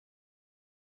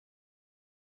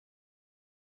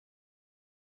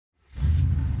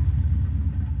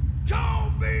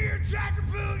Circus,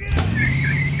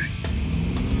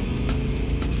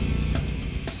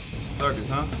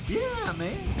 huh? Yeah,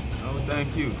 man. Oh,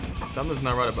 thank you. Something's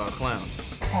not right about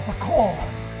clowns. Popcorn!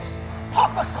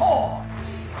 Popcorn!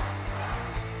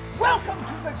 Welcome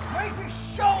to the greatest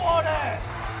show on earth!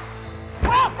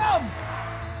 Welcome!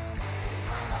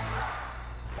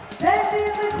 Sending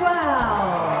the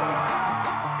clowns!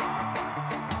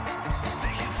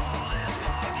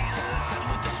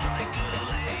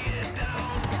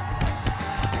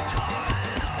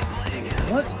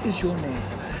 What is your name?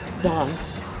 Don.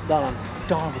 Donald.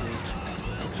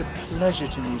 It's a pleasure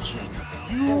to meet you.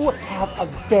 You have a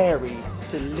very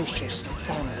delicious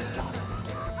family, Donald.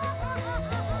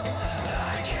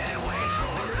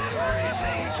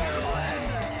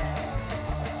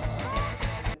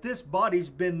 This body's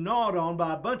been gnawed on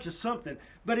by a bunch of something,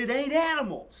 but it ain't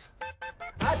animals.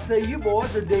 I'd say you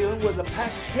boys are dealing with a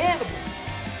pack of cannibals.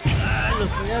 Ay, los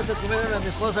cuñados se comieron a mi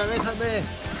esposa, déjame.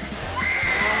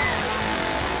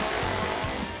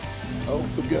 I hope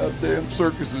the goddamn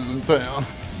circus is in town.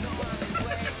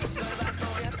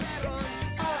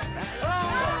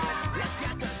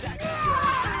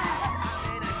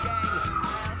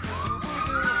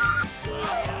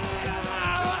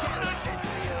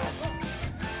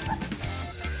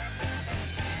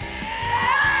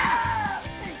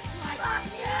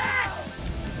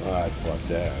 Alright, fuck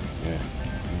that. Yeah.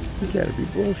 You gotta be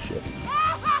bullshit.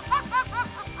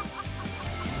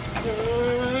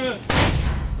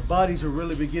 The bodies are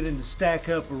really beginning to stack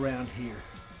up around here.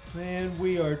 Man,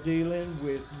 we are dealing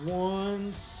with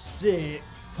one sick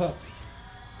puppy.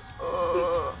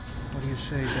 What do you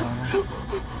say, Donald?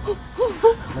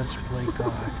 Let's play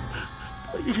God.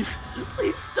 Please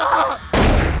stop!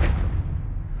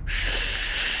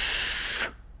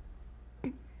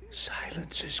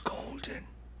 Silence is golden.